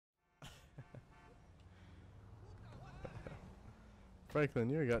Franklin,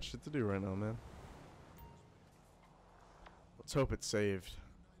 you got shit to do right now, man. Let's hope it's saved.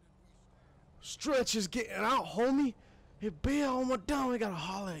 Stretch is getting out, homie. Hey, Bill, on my down. I gotta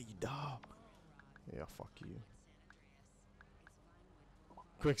holler at you, dog. Yeah, fuck you.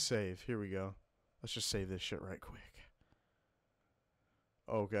 Quick save. Here we go. Let's just save this shit right quick.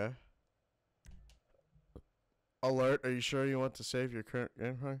 Okay. Alert. Are you sure you want to save your current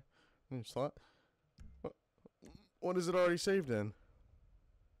game slot? What is it already saved in?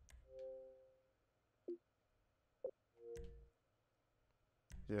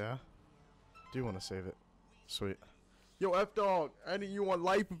 Yeah. Do you want to save it? Sweet. Yo, F-Dog, I need you on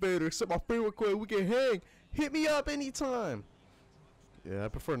Life Invader. Accept my friend request. We can hang. Hit me up anytime. Yeah, I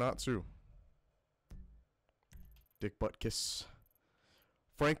prefer not to. Dick butt kiss.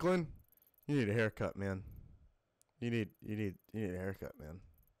 Franklin, you need a haircut, man. You need a haircut, man.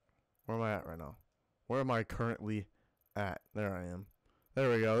 Where am I at right now? Where am I currently at? There I am. There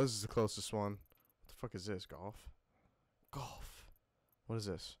we go. This is the closest one. What the fuck is this? Golf? Golf. What is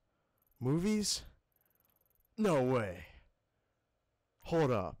this? Movies? No way.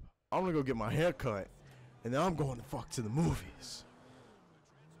 Hold up. I'm gonna go get my hair cut, and then I'm going to fuck to the movies.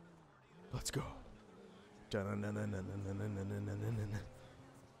 Let's go.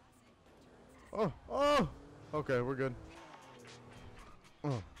 Oh. Okay, we're good.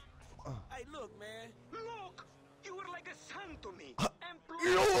 Hey, look, man. Look! You were like a son to me.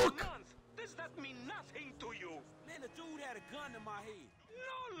 Employed look! for a month. Does that mean nothing to you? Man, the dude had a gun in my head.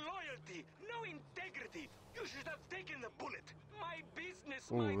 No loyalty, no integrity. You should have taken the bullet. My business,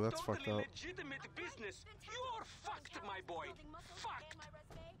 Ooh, my that's fucked totally up. legitimate business. You're fucked, my boy. Fucked.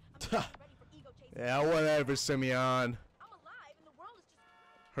 Yeah, whatever, Simeon.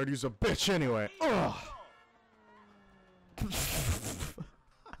 Heard he's a bitch anyway. Ugh.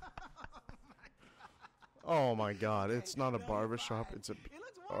 Oh my god, it's not a barbershop, it's a...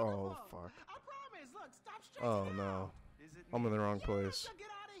 Oh, fuck. I promise. Look, stop stressing Oh no. I'm in the wrong place. Get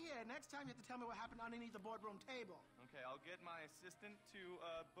out of here. Next time you have to tell me what happened underneath the boardroom table. Okay, I'll get my assistant to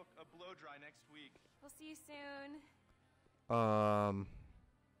book a blow dry next week. We'll see you soon.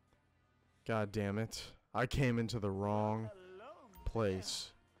 God damn it. I came into the wrong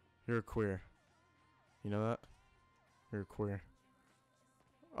place. You're queer. You know that? You're queer.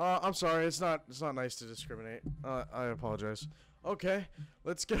 I'm sorry. It's not nice to discriminate. I apologize. Okay,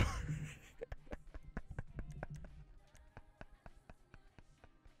 let's get.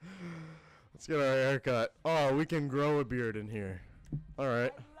 Let's get our haircut. Oh, we can grow a beard in here. All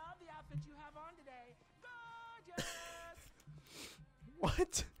right. I love the outfit you have on today. Gorgeous.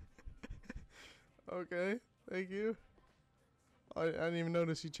 What? Okay, thank you. I didn't even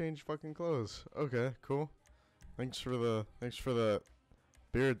notice you changed fucking clothes. Okay, cool. Thanks for the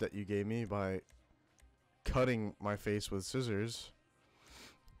beard that you gave me by cutting my face with scissors.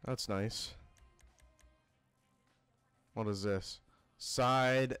 That's nice. What is this?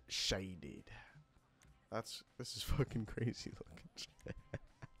 Side shaded. This is fucking crazy looking shit.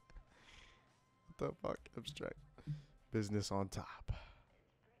 What the fuck? Abstract. Business on top.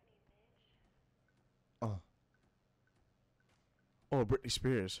 Oh, Britney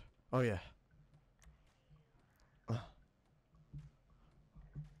Spears. Oh yeah.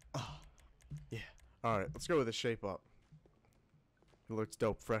 Yeah. Alright, let's go with the shape up. It looks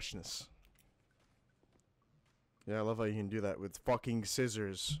dope. Freshness. Yeah, I love how you can do that with fucking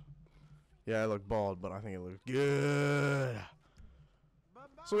scissors. Yeah, I look bald, but I think it looks good.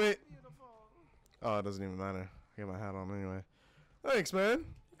 Sweet. Oh, it doesn't even matter. I got my hat on anyway. Thanks, man.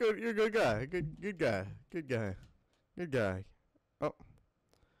 You're a good guy. Good guy. Good guy. Good guy. Oh.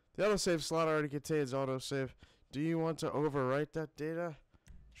 The autosave slot already contains autosave. Do you want to overwrite that data?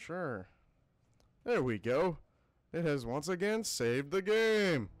 Sure. There we go. It has once again saved the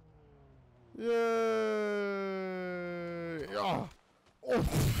game. Yay! Oh.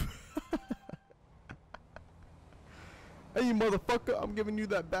 Hey, you motherfucker, I'm giving you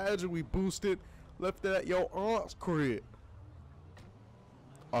that badge and we boosted. Left it at your aunt's crib.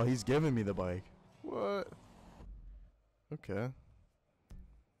 Oh, he's giving me the bike. What? Okay.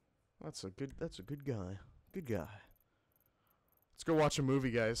 That's a good guy. Good guy. Let's go watch a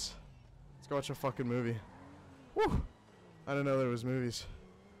movie, guys. Let's go watch a fucking movie. Woo! I didn't know there was movies.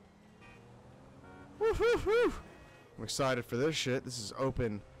 Woo hoo hoo! I'm excited for this shit. This is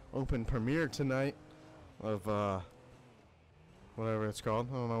open premiere tonight of whatever it's called.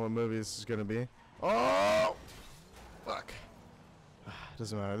 I don't know what movie this is gonna be. Oh! Fuck.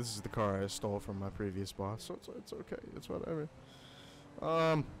 Doesn't matter. This is the car I stole from my previous boss, so it's okay. It's whatever.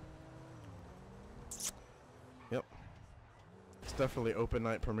 Yep. It's definitely open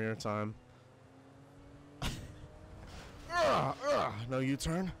night premiere time. No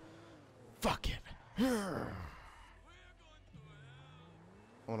U-turn? Fuck it. I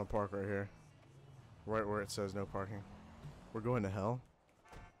want to park right here. Right where it says no parking. We're going to hell?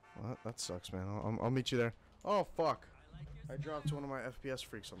 Well, that sucks, man. I'll meet you there. Oh, fuck. I dropped one of my FPS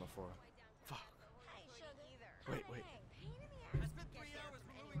freaks on the floor. Fuck. Wait.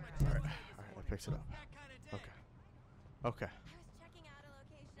 Alright, I picked it up. Okay. Okay.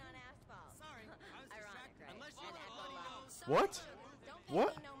 What?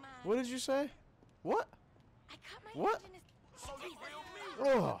 What? What did you say? What? What?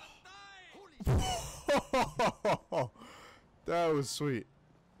 Oh. That was sweet.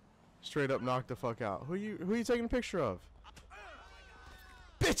 Straight up knocked the fuck out. Who you taking a picture of?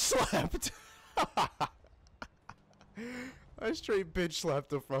 Bitch slapped. I straight bitch slapped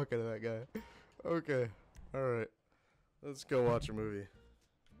the fuck out of that guy. Okay. Alright. Let's go watch a movie.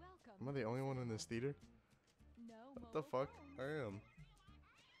 Am I the only one in this theater? What the fuck? I am.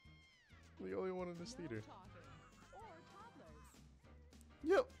 I'm the only one in this theater.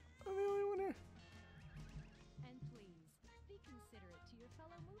 Yep. I'm the only one here. And please, be considerate to your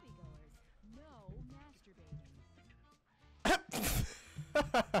fellow moviegoers. No masturbating.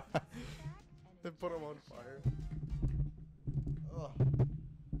 They put him on fire. Ugh.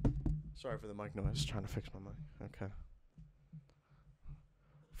 Sorry for the mic noise. Trying to fix my mic. Okay.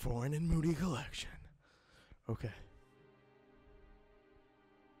 Foreign and Moody collection. Okay.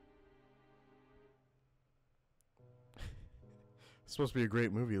 It's supposed to be a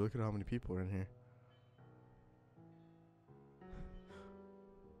great movie. Look at how many people are in here.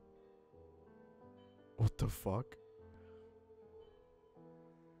 What the fuck?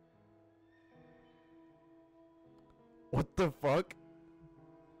 What the fuck?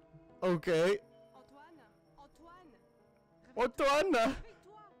 Okay. Antoine!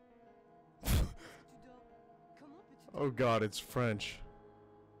 Oh god, it's French.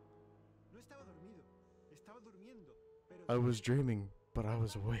 I was dreaming, but I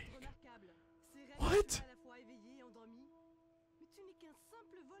was awake. What?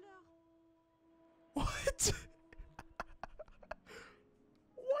 What?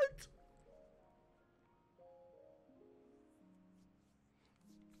 What?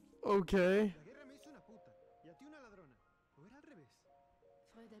 Okay.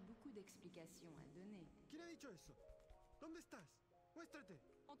 Freud a beaucoup d'explications à donner.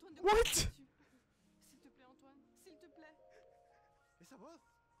 What? S'il te plaît, Antoine. S'il te plaît.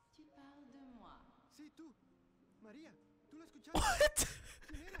 Tu parles de moi. What?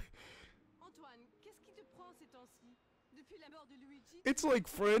 Antoine, qu'est-ce qui te prend ces temps-ci? Depuis la mort de Luigi? It's like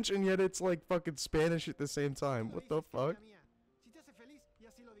French and yet it's like fucking Spanish at the same time. What the fuck?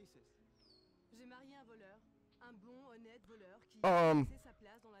 J'ai marié un voleur. Un bon, honnête voleur qui Um, a laissé sa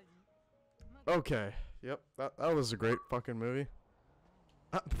place dans la vie. Okay. Yep. That was a great fucking movie.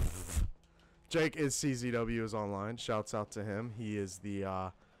 Jake is CZW is online. Shouts out to him. He is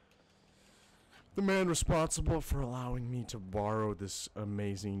the man responsible for allowing me to borrow this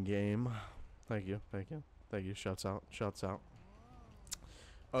amazing game. Thank you. Shouts out.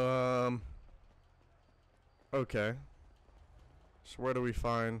 Okay. So where do we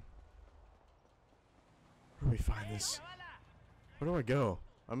find this? Where do I go?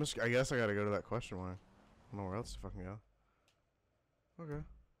 I guess I gotta go to that question mark. I don't know where else to fucking go. Okay.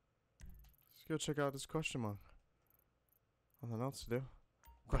 Let's go check out this question mark. Nothing else to do.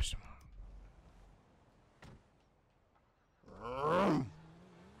 Question mark.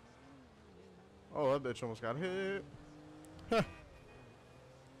 Oh, that bitch almost got hit.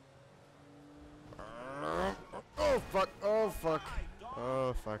 Oh, fuck. Oh, fuck.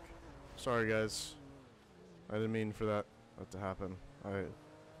 Oh, fuck. Sorry, guys. I didn't mean for that to happen. I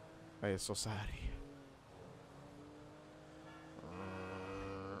am so sorry.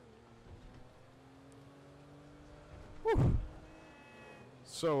 Whew.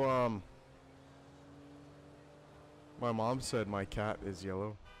 So, my mom said my cat is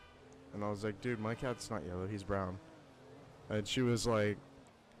yellow. And I was like, dude, my cat's not yellow, he's brown. And she was like,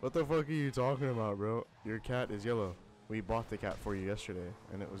 what the fuck are you talking about, bro? Your cat is yellow. We bought the cat for you yesterday,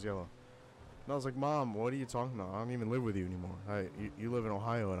 and it was yellow. And I was like, Mom, what are you talking about? I don't even live with you anymore. You live in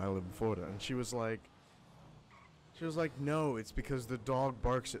Ohio, and I live in Florida. And she was like, no, it's because the dog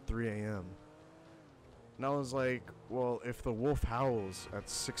barks at 3 a.m. And I was like, well, if the wolf howls at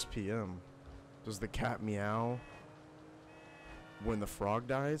 6 p.m., does the cat meow when the frog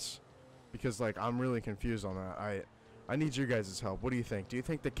dies? Because, like, I'm really confused on that. I need your guys' help. What do you think? Do you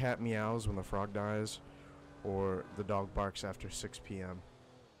think the cat meows when the frog dies, or the dog barks after 6 p.m.?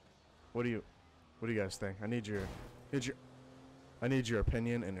 What do you guys think? I need your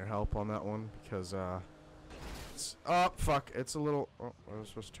opinion and your help on that one, because It's fuck. It's a little. Oh, I was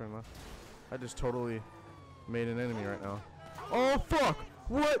supposed to turn left. I just totally made an enemy right now. Oh fuck!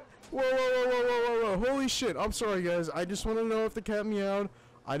 What? Whoa, whoa, whoa, whoa, whoa, whoa, whoa! Holy shit! I'm sorry, guys. I just want to know if the cat meowed.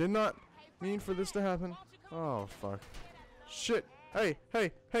 I did not mean for this to happen. Oh fuck! Shit! Hey,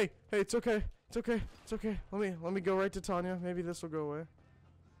 hey, hey, hey! It's okay. It's okay. It's okay. Let me go right to Tanya. Maybe this will go away.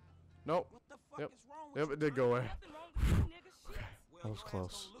 Nope. What the fuck Yep. is wrong with Yep, you, it did bro? go away. Nothing wrong with you, nigga. Shit. That was Well, your ass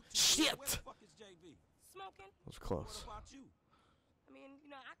close. gonna look to me. Shit! Where the fuck is JB? Smoking? That was What close. about you? I mean, you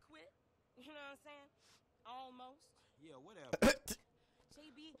know, I quit. You know what I'm saying? Almost. Yeah, whatever.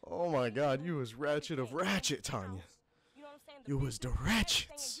 JB. Oh my God! You was ratchet of ratchet, Tanya. You know what I'm saying? You was the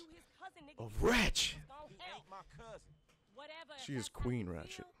ratchets of ratchet. He ain't my cousin. Whatever. She is Queen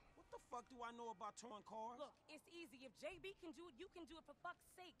Ratchet. What the fuck do I know about towing cars? Look, it's easy. If JB can do it, you can do it, for fuck's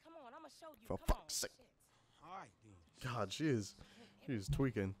sake. Come on, I'ma show you. For Come fuck's on. sake. Shit. All right, then. God, she is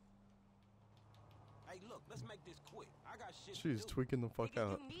tweaking. Hey, look, let's make this quick. I got shit She's to do. tweaking the fuck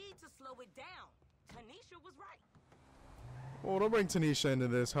Nigga, out. you need to slow it down. Tanisha was right. Well, don't bring Tanisha into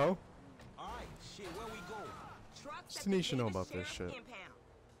this, ho. All right, shit, where we going? Trucks Does at the Tanisha know Davis about this Sheriff shit? Impound.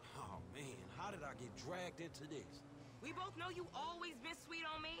 Oh, man, how did I get dragged into this? We both know you always been sweet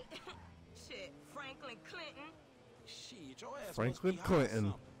on me. Shit, Franklin Clinton. Shit, your ass Franklin must be high or Clinton.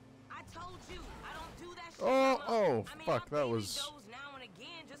 something. I told you, I don't do that shit. Oh, for oh, love. I mean, fuck, I that baby was- dose now and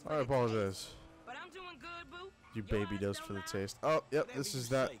again just for I the apologize. taste. But I'm doing good, boo. You Your baby eyes dose don't for the lie. taste. Oh, yep, Whatever this you is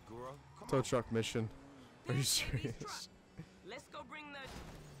that say, girl. Come tow on. truck mission. Are you This JB's serious? truck. Let's go bring the...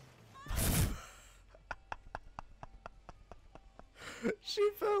 She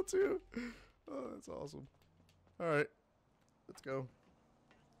fell too. Oh, that's awesome. All right, let's go.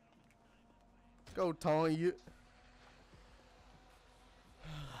 Go, Tanya.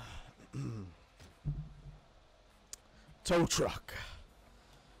 Tow truck.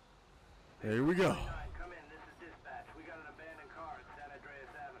 Here we go. Come in, this is dispatch. We got an abandoned car at San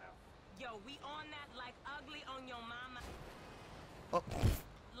Andreas Avenue. Yo, we on that like ugly on your mama. Oh,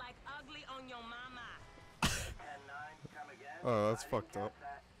 Like ugly on your mama. 10-9, come again. oh that's I didn't fucked catch up.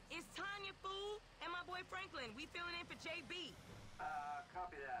 that. It's Tanya, fool, and my boy Franklin. We filling in for JB.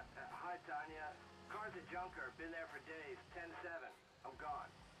 Copy that. Hi, Tanya. Car's a junker. Been there for days. 10-7. I'm gone.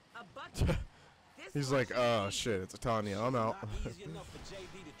 A bucket. This He's one like, JB. oh shit, it's a Tanya. I'm out. Not easy enough for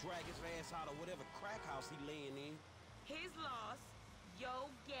JB to drag his ass out of whatever crack house he laying in. His loss,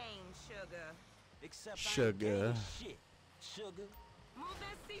 yo game, sugar. Except I Sugar. ain't gained shit. Sugar. Move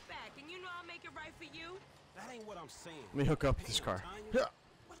that seat back, and you know I'll make it right for you. That ain't what I'm saying. Let me hook up this Damn, car. Tanya. Yeah.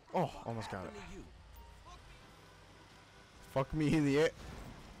 What the Oh, fuck almost got it. happened to you? Fuck me in the air.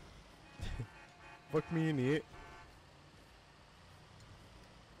 Fuck me in the air.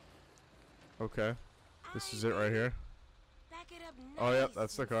 Okay. This is it right here. Back it up nice Oh, yep,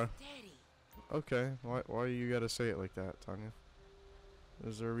 that's the and car. steady. Okay. Why you gotta say it like that, Tanya?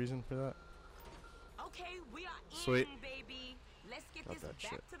 Is there a reason for that? Okay, we are Sweet. in, baby. Let's get Got this that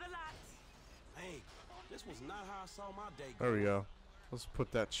back shit. to the lot. Hey, this was not how I saw my day There we going. go. Let's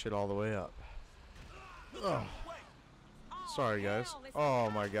put that shit all the way up. Oh, sorry guys. hell, it's Oh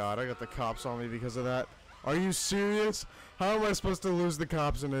my god, I got the cops on me because of that. Are you serious? How am I supposed to lose the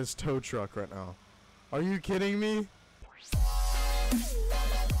cops in this tow truck right now? Are you kidding me?